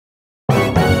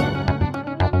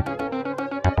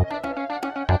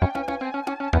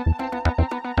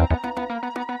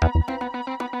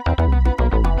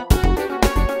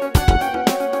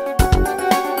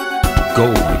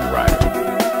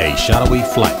shadowy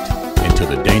flight into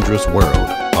the dangerous world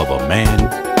of a man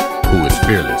who is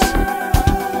fearless.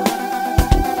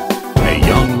 A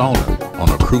young loner on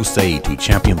a crusade to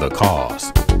champion the cause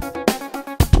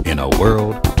in a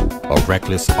world of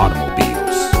reckless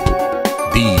automobiles.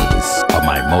 These are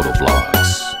my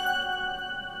motovlogs.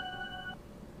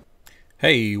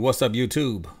 Hey, what's up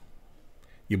YouTube?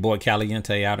 Your boy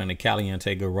Caliente out in the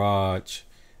Caliente garage.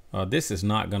 This is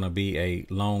not going to be a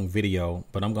long video,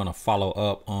 but I'm going to follow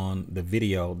up on the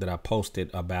video that I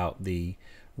posted about the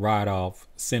ride-off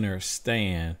center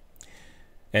stand.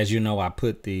 As you know, I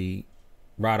put the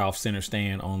ride-off center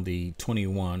stand on the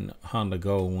 21 Honda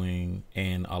Goldwing,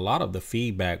 and a lot of the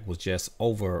feedback was just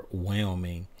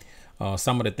overwhelming.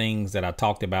 Some of the things that I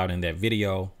talked about in that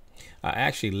video, I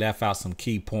actually left out some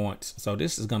key points. So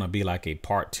this is going to be like a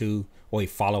part 2 or a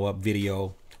follow-up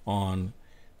video on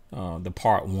the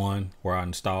part 1 where I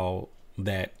installed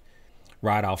that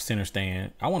ride-off center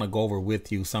stand. I want to go over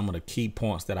with you some of the key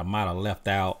points that I might have left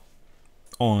out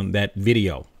on that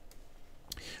video.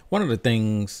 One of the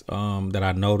things that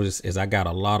I noticed is I got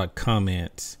a lot of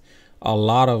comments. A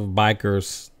lot of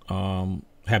bikers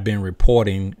have been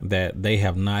reporting that they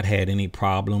have not had any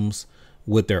problems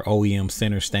with their OEM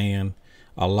center stand.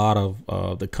 A lot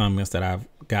of the comments that I've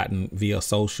gotten via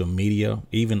social media,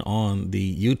 even on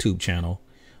the YouTube channel,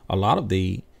 a lot of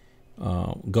the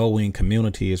Goldwing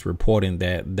community is reporting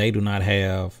that they do not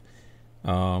have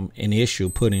an issue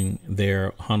putting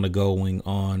their Honda Goldwing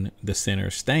on the center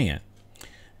stand.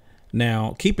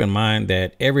 Now, keep in mind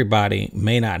that everybody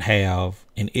may not have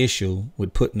an issue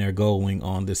with putting their Goldwing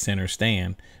on the center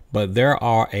stand, but there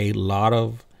are a lot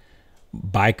of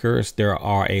bikers, there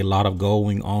are a lot of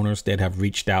Goldwing owners that have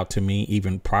reached out to me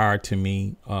even prior to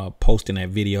me posting that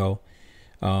video,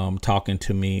 talking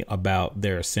to me about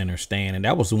their center stand. And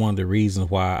that was one of the reasons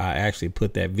why I actually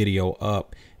put that video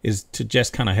up, is to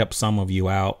just kind of help some of you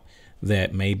out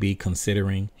that may be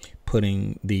considering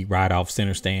putting the ride-off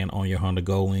center stand on your Honda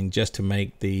Goldwing, just to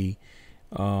make the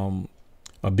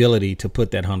ability to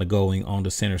put that Honda Goldwing on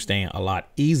the center stand a lot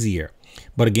easier.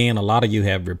 But again, a lot of you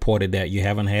have reported that you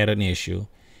haven't had an issue,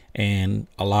 and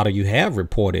a lot of you have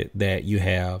reported that you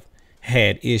have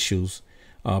had issues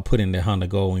putting the Honda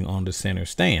Goldwing on the center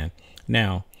stand.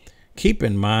 Now, keep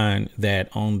in mind that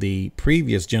on the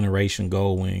previous generation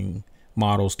Goldwing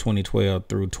models 2012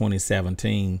 through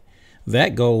 2017,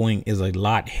 that Goldwing is a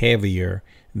lot heavier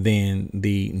than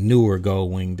the newer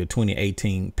Goldwing, the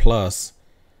 2018 plus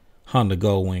Honda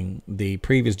Goldwing. The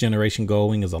previous generation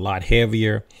Goldwing is a lot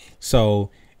heavier, so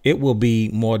it will be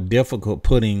more difficult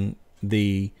putting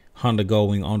the Honda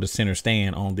Goldwing on the center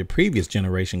stand on the previous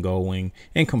generation Goldwing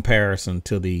in comparison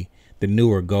to the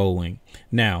newer Goldwing.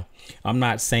 Now, I'm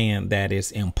not saying that it's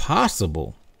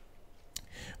impossible,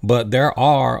 but there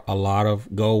are a lot of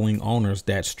Goldwing owners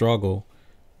that struggle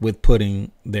with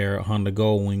putting their Honda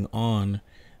Goldwing on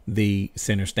the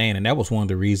center stand. And that was one of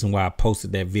the reasons why I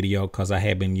posted that video, because I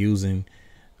had been using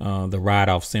the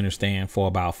ride-off center stand for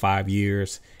about 5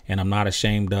 years, and I'm not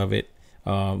ashamed of it.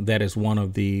 That is one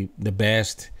of the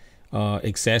best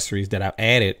accessories that I've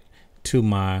added to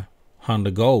my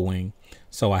Honda Goldwing.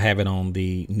 So I have it on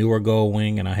the newer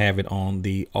Goldwing and I have it on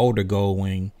the older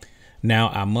Goldwing. Now,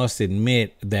 I must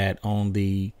admit that on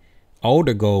the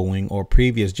older Goldwing or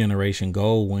previous generation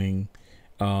Goldwing,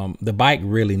 the bike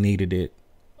really needed it.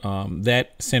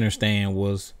 That center stand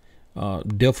was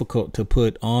difficult to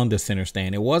put on the center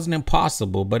stand. It wasn't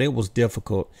impossible, but it was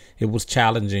difficult. It was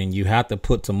challenging. You have to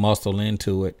put some muscle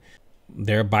into it.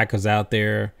 There are bikers out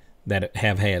there that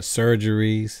have had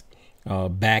surgeries,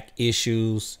 back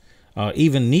issues,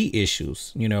 even knee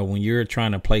issues. You know, when you're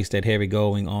trying to place that heavy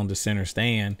Goldwing on the center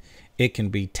stand, it can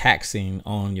be taxing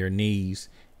on your knees.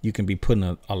 You can be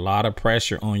putting a lot of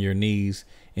pressure on your knees.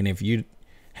 And if you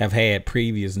have had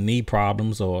previous knee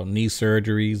problems or knee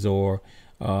surgeries, or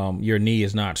your knee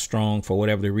is not strong for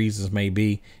whatever the reasons may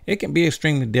be, it can be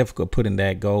extremely difficult putting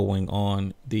that Goldwing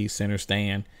on the center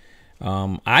stand.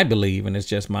 I believe, and it's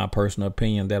just my personal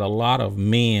opinion, that a lot of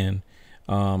men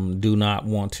do not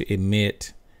want to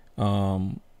admit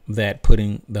that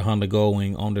putting the Honda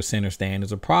Goldwing on the center stand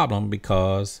is a problem,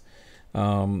 because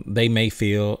they may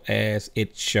feel as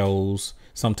it shows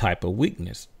some type of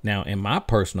weakness. Now, in my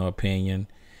personal opinion,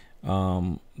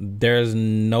 there's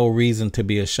no reason to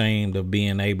be ashamed of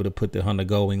being able to put the Honda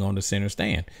Goldwing on the center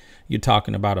stand. You're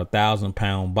talking about a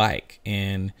 1,000-pound bike,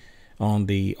 and on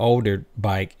the older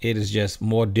bike, it is just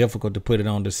more difficult to put it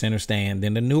on the center stand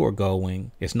than the newer Goldwing.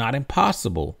 It's not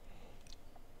impossible,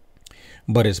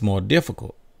 but it's more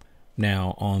difficult.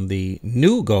 Now, on the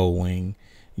new Goldwing,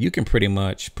 you can pretty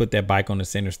much put that bike on the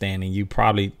center stand, and you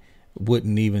probably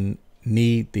wouldn't even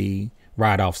need the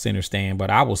ride-off center stand, but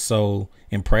I was so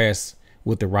impressed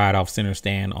with the ride-off center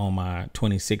stand on my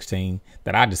 2016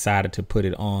 that I decided to put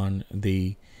it on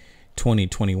the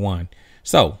 2021.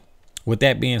 So with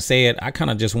that being said, I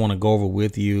kind of just want to go over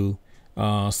with you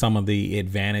some of the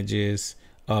advantages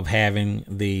of having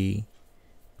the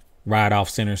ride-off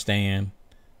center stand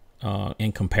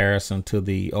in comparison to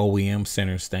the OEM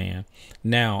center stand.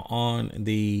 Now on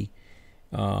the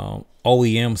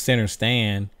OEM center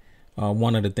stand,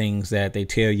 one of the things that they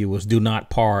tell you is do not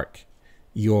park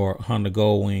your Honda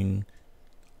Goldwing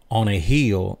on a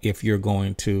hill if you're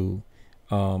going to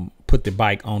put the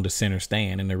bike on the center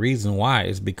stand. And the reason why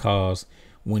is because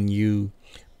when you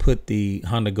put the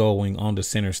Honda Goldwing on the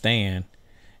center stand,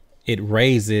 it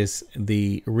raises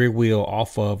the rear wheel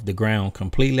off of the ground,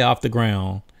 completely off the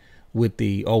ground with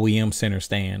the OEM center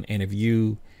stand. And if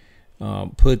you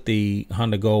put the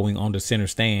Honda Goldwing on the center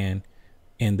stand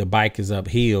and the bike is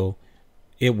uphill,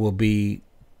 it will be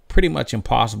pretty much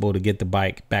impossible to get the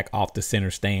bike back off the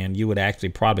center stand. You would actually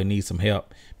probably need some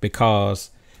help because,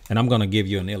 and I'm going to give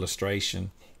you an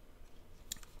illustration.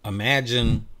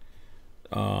 Imagine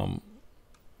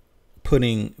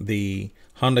putting the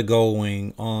Honda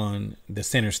Goldwing on the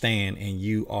center stand and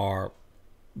you are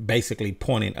basically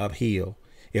pointing uphill.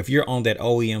 If you're on that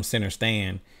OEM center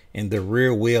stand and the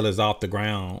rear wheel is off the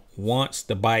ground, once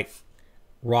the bike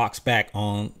rocks back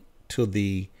on to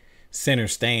the center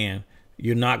stand,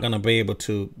 you're not going to be able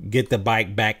to get the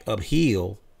bike back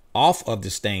uphill off of the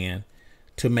stand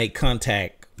to make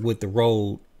contact with the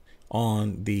road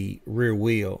on the rear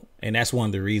wheel. And that's one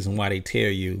of the reasons why they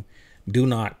tell you do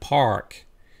not park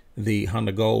the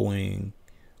Honda Goldwing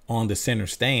on the center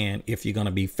stand if you're going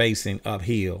to be facing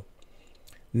uphill.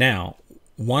 Now,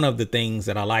 one of the things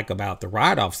that I like about the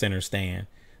ride-off center stand,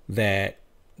 that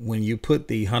when you put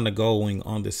the Honda Goldwing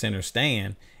on the center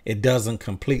stand, it doesn't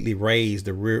completely raise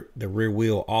the rear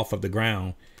wheel off of the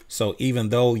ground. So even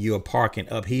though you're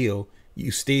parking uphill,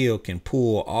 you still can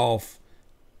pull off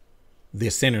the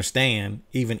center stand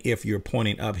even if you're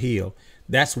pointing uphill.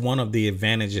 That's one of the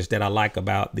advantages that I like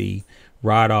about the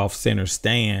ride-off center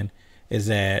stand, is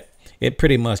that it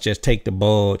pretty much just take the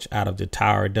bulge out of the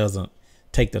tire. It doesn't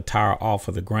take the tire off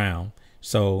of the ground.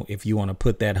 So if you want to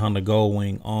put that Honda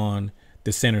Goldwing on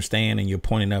the center stand and you're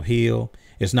pointing uphill,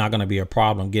 it's not going to be a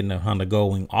problem getting the Honda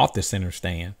Goldwing off the center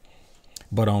stand.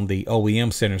 But on the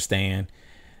OEM center stand,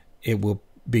 it will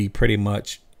be pretty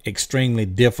much extremely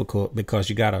difficult because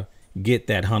you got to get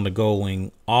that Honda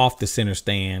Goldwing off the center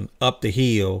stand, up the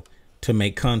hill to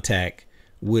make contact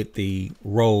with the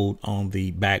road on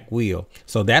the back wheel.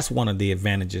 So that's one of the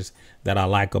advantages that I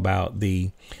like about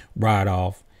the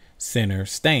ride-off center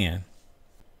stand.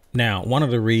 Now, one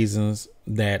of the reasons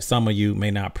that some of you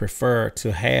may not prefer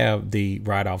to have the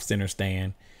ride-off center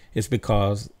stand is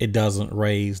because it doesn't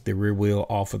raise the rear wheel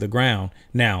off of the ground.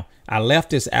 Now, I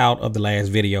left this out of the last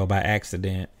video by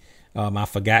accident. I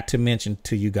forgot to mention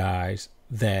to you guys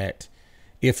that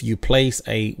if you place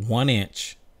a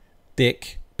 1-inch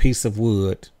thick piece of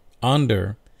wood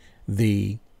under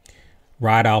the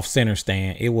ride-off center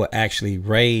stand, it will actually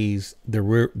raise the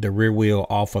rear wheel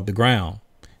off of the ground.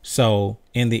 So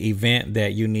in the event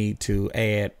that you need to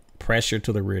add pressure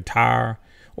to the rear tire,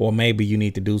 or maybe you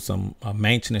need to do some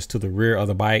maintenance to the rear of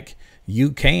the bike,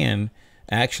 you can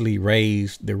actually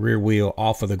raise the rear wheel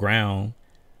off of the ground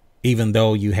even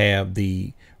though you have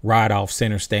the ride-off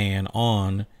center stand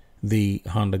on the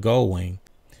Honda Goldwing.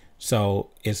 So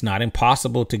it's not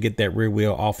impossible to get that rear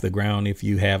wheel off the ground if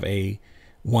you have a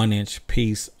 1-inch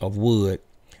piece of wood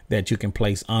that you can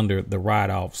place under the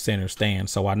ride-off center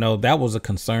stand. So I know that was a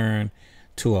concern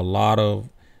to a lot of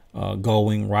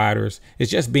Goldwing riders. It's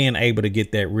just being able to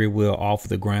get that rear wheel off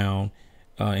the ground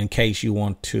in case you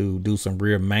want to do some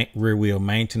rear wheel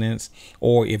maintenance,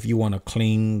 or if you want to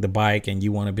clean the bike and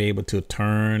you want to be able to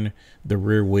turn the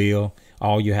rear wheel.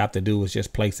 All you have to do is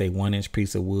just place a 1-inch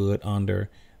piece of wood under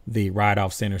the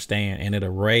ride-off center stand and it'll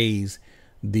raise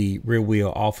the rear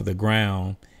wheel off of the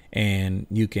ground, and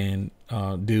you can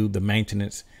do the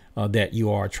maintenance that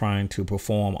you are trying to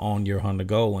perform on your Honda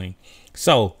Goldwing.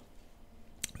 So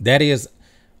that is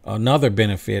another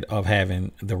benefit of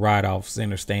having the ride-off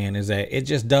center stand, is that it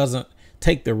just doesn't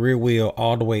take the rear wheel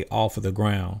all the way off of the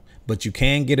ground, but you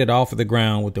can get it off of the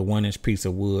ground with the 1-inch piece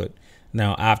of wood.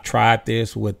 Now, I've tried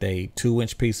this with a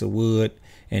 2-inch piece of wood,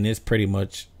 and it's pretty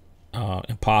much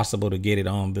impossible to get it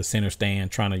on the center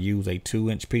stand trying to use a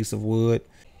 2-inch piece of wood.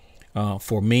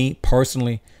 For me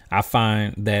personally, I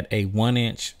find that a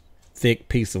 1-inch thick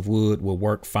piece of wood will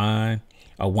work fine.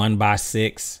 A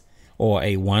 1x6 or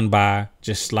a 1x,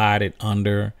 just slide it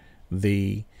under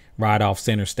the ride off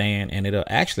center stand, and it'll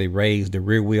actually raise the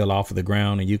rear wheel off of the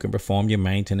ground, and you can perform your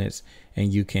maintenance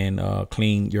and you can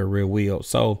clean your rear wheel.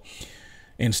 So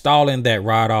installing that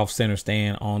ride off center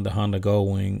stand on the Honda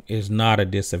Goldwing is not a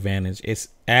disadvantage. It's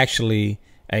actually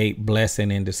a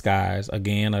blessing in disguise.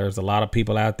 Again, there's a lot of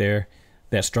people out there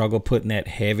that struggle putting that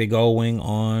heavy Goldwing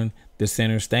on the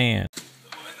center stand.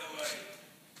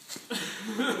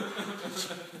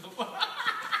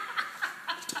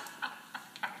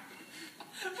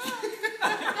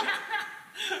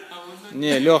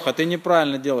 Не, Леха, ты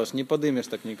неправильно делаешь, не подымешь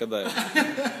так никогда.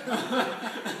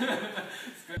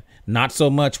 Not so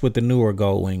much with the newer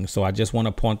Goldwing, so I just want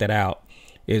to point that out.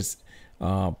 It's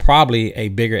probably a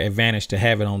bigger advantage to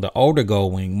have it on the older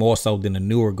Goldwing more so than the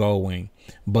newer Goldwing.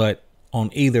 But on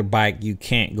either bike, you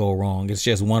can't go wrong. It's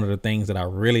just one of the things that I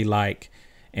really like,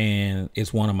 and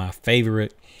it's one of my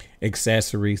favorite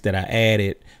accessories that I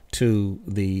added to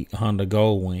the Honda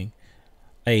Goldwing.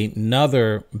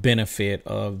 Another benefit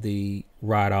of the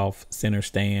ride off center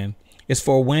stand is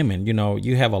for women. You know,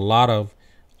 you have a lot of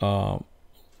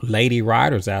lady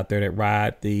riders out there that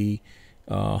ride the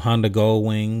Honda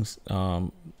Goldwings,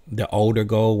 the older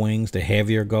Goldwings, the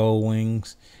heavier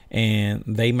Goldwings, and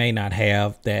they may not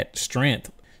have that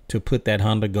strength to put that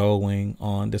Honda Goldwing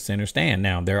on the center stand.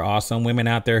 Now, there are some women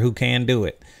out there who can do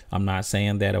it. I'm not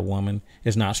saying that a woman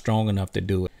is not strong enough to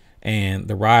do it. And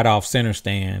the ride off center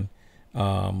stand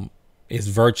is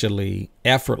virtually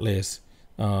effortless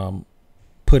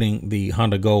putting the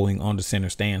Honda Goldwing on the center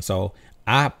stand. So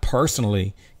I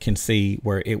personally can see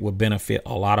where it would benefit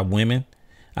a lot of women.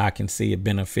 I can see it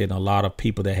benefiting a lot of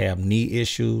people that have knee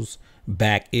issues,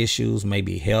 back issues,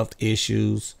 maybe health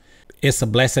issues. It's a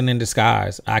blessing in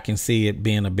disguise. I can see it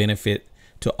being a benefit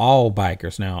to all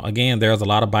bikers. Now, again, there's a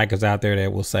lot of bikers out there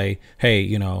that will say, hey,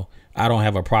 you know, I don't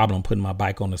have a problem putting my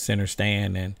bike on the center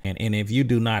stand. And if you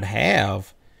do not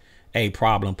have a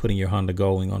problem putting your Honda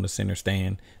Goldwing on the center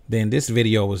stand, then this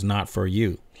video is not for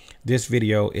you. This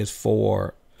video is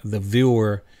for the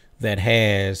viewer that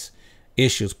has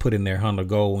issues putting their Honda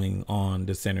Goldwing on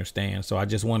the center stand. So I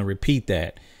just want to repeat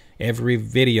that. Every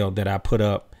video that I put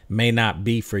up may not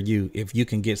be for you. If you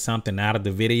can get something out of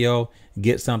the video,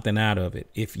 get something out of it.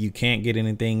 If you can't get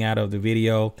anything out of the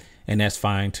video, and that's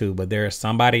fine too. But there is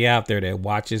somebody out there that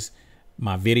watches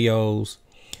my videos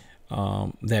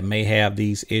that may have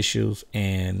these issues,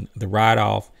 and the ride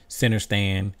off center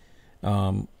stand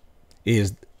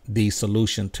is the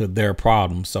solution to their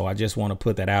problem. So I just want to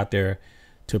put that out there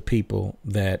to people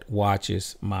that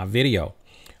watches my video.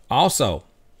 Also,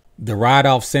 the ride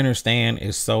off center stand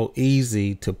is so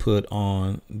easy to put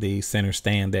on the center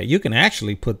stand that you can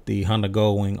actually put the Honda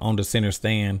Goldwing on the center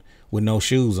stand with no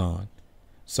shoes on.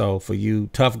 So for you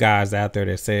tough guys out there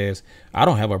that says, I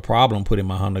don't have a problem putting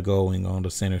my Honda Goldwing on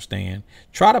the center stand,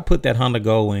 try to put that Honda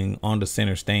Goldwing on the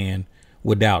center stand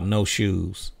without no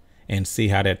shoes and see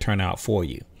how that turn out for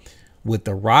you. With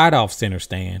the ride off center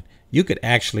stand, you could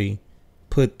actually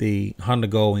put the Honda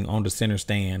Goldwing on the center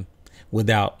stand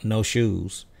without no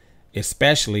shoes,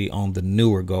 especially on the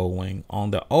newer Goldwing.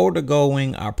 On the older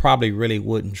Goldwing, I probably really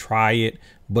wouldn't try it,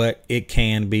 but it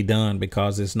can be done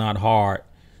because it's not hard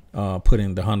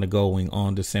putting the Honda Goldwing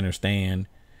on the center stand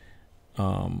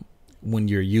when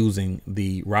you're using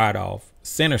the ride off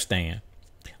center stand.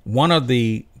 One of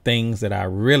the things that I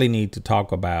really need to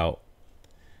talk about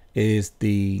is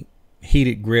the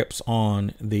heated grips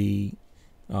on the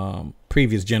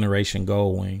previous generation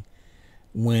Goldwing.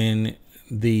 When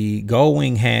the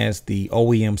Goldwing has the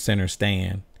OEM center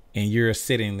stand and you're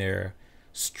sitting there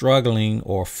struggling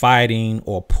or fighting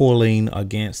or pulling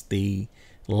against the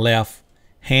left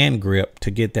hand grip to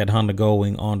get that Honda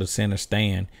Goldwing on the center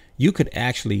stand, you could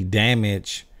actually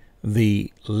damage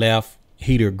the left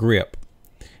heater grip.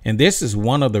 And this is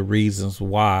one of the reasons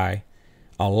why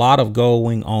a lot of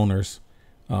Goldwing owners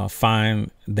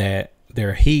find that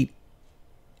their heat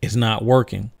is not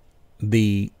working.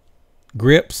 The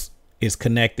grips is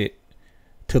connected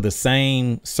to the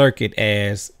same circuit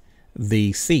as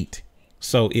the seat.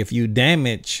 So if you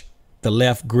damage the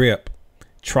left grip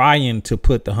trying to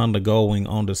put the Honda Goldwing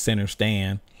on the center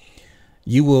stand,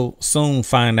 you will soon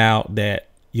find out that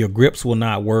your grips will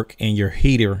not work and your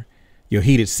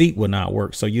heated seat will not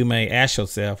work. So you may ask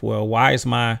yourself, well, why is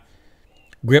my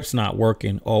grips not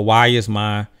working, or why is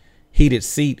my heated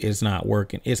seat is not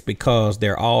working? It's because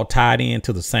they're all tied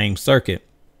into the same circuit.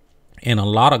 And a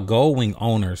lot of Goldwing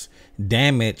owners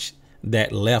damage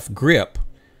that left grip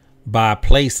by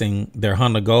placing their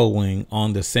Honda Goldwing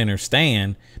on the center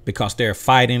stand because they're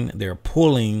fighting, they're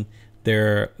pulling,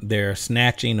 they're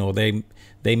snatching, or they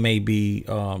may be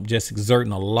just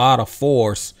exerting a lot of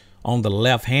force on the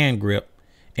left hand grip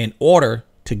in order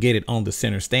to get it on the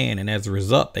center stand. And as a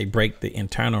result, they break the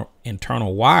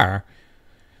internal wire,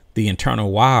 the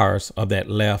internal wires of that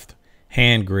left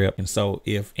hand grip. And so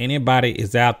if anybody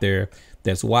is out there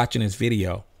that's watching this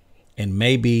video and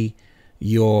maybe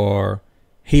your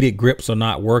heated grips are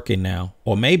not working now,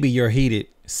 or maybe your heated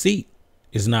seat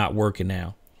is not working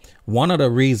now, one of the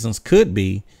reasons could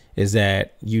be is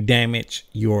that you damage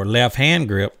your left hand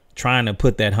grip trying to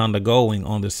put that Honda Goldwing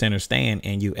on the center stand,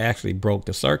 and you actually broke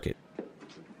the circuit.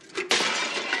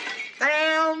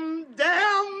 Damn.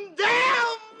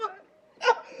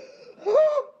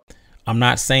 I'm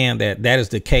not saying that that is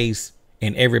the case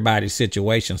in everybody's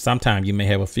situation. Sometimes you may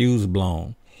have a fuse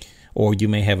blown, or you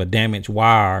may have a damaged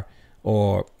wire,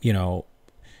 or, you know,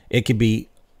 it could be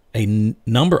a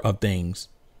number of things.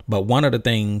 But one of the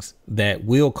things that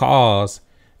will cause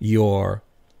your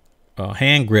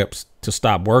hand grips to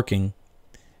stop working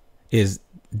is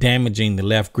damaging the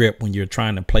left grip when you're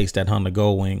trying to place that Honda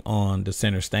Goldwing on the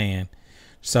center stand.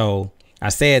 So I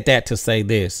said that to say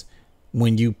this: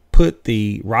 when you put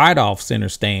the ride-off center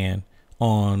stand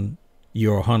on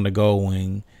your Honda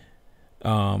Goldwing,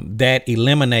 that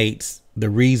eliminates the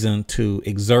reason to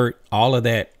exert all of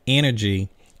that energy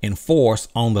and force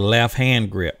on the left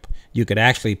hand grip. You could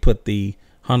actually put the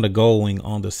Honda Goldwing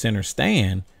on the center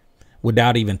stand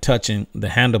without even touching the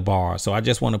handlebar. So I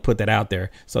just want to put that out there.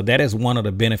 So that is one of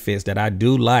the benefits that I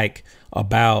do like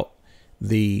about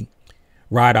the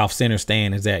ride-off center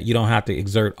stand, is that you don't have to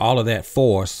exert all of that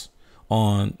force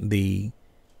on the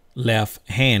left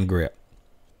hand grip.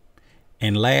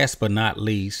 And last but not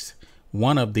least,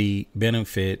 one of the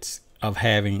benefits of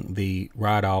having the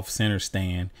ride-off center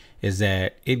stand is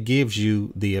that it gives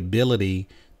you the ability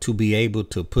to be able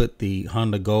to put the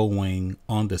Honda Goldwing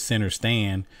on the center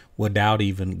stand without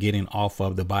even getting off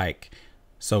of the bike.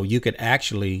 So you could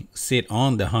actually sit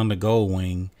on the Honda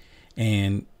Goldwing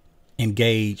and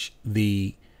engage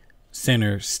the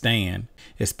center stand,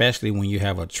 especially when you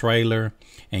have a trailer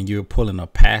and you're pulling a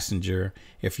passenger.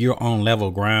 If you're on level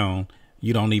ground,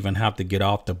 you don't even have to get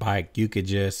off the bike. You could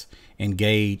just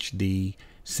engage the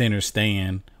center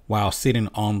stand while sitting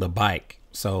on the bike.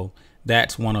 So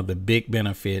that's one of the big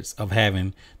benefits of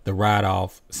having the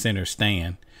ride-off center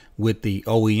stand. With the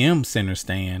OEM center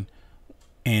stand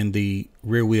and the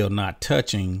rear wheel not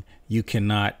touching, you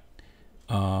cannot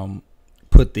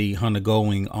put the Honda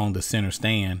Goldwing on the center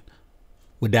stand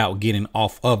without getting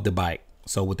off of the bike.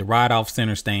 So with the ride-off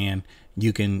center stand,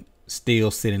 you can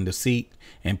still sit in the seat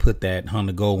and put that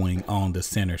Honda Goldwing on the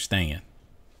center stand.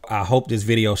 I hope this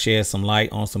video sheds some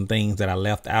light on some things that I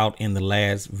left out in the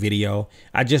last video.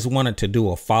 I just wanted to do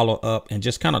a follow-up and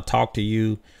just kind of talk to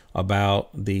you about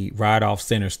the ride-off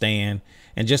center stand,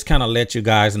 and just kind of let you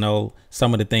guys know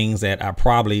some of the things that I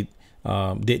probably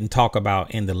didn't talk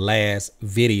about in the last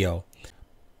video.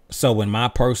 So in my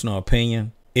personal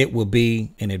opinion, it will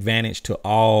be an advantage to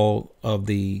all of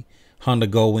the Honda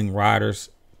Goldwing riders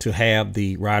to have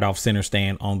the ride-off center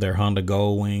stand on their Honda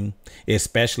Goldwing,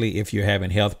 especially if you're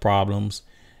having health problems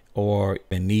or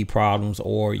knee problems,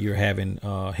 or you're having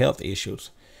health issues.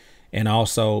 And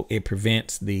also it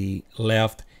prevents the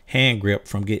left hand grip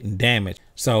from getting damaged.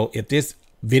 So if this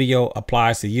video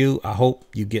applies to you, I hope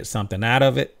you get something out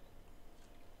of it.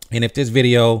 And if this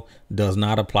video does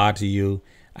not apply to you,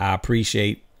 I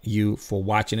appreciate you for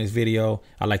watching this video.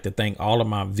 I'd like to thank all of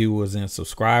my viewers and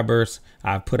subscribers.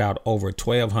 I've put out over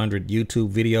 1,200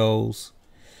 YouTube videos.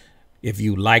 If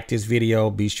you like this video,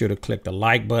 be sure to click the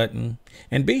like button,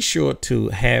 and be sure to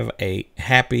have a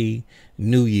happy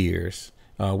New Year's.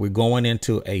 We're going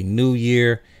into a new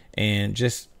year, and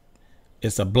just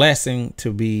it's a blessing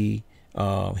to be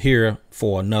here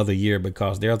for another year,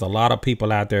 because there's a lot of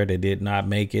people out there that did not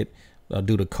make it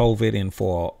due to COVID and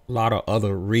for a lot of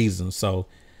other reasons. So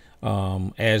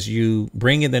as you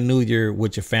bring in the new year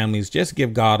with your families, just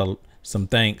give God some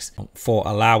thanks for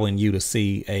allowing you to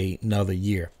see another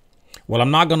year. Well,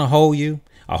 I'm not going to hold you.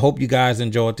 I hope you guys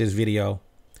enjoyed this video.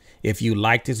 If you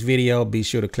like this video, be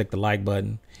sure to click the like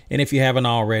button. And if you haven't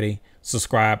already,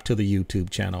 subscribe to the YouTube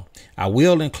channel. I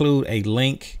will include a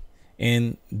link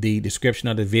in the description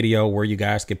of the video where you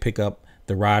guys can pick up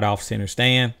the ride-off center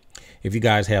stand. If you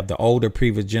guys have the older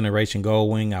previous generation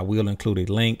Goldwing, I will include a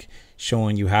link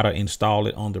showing you how to install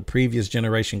it on the previous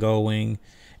generation Goldwing.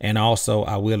 And also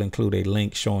I will include a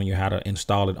link showing you how to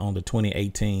install it on the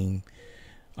 2018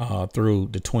 through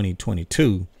the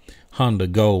 2022 Honda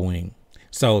Goldwing.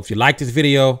 So if you like this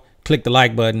video, click the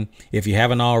like button. If you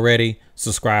haven't already,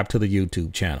 subscribe to the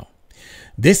YouTube channel.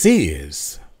 This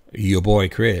is your boy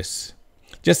Chris,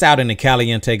 just out in the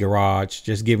Caliente garage,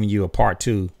 just giving you a part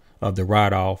 2 of the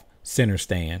ride-off center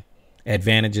stand.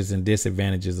 advantages and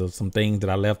disadvantages of some things that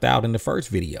I left out in the first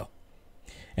video.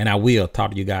 And I will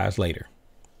talk to you guys later.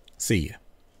 See ya.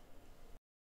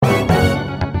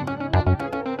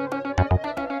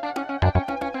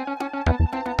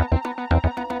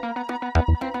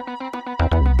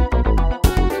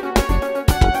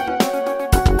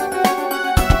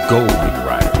 Goldwing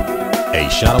Rider, a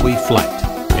shadowy flight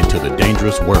into the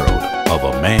dangerous world of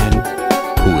a man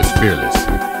who is fearless.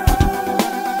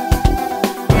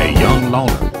 A young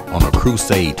loner on a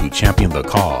crusade to champion the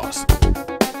cause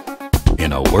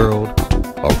in a world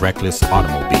of reckless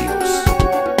automobiles.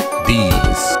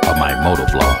 These are my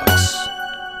motovlogs.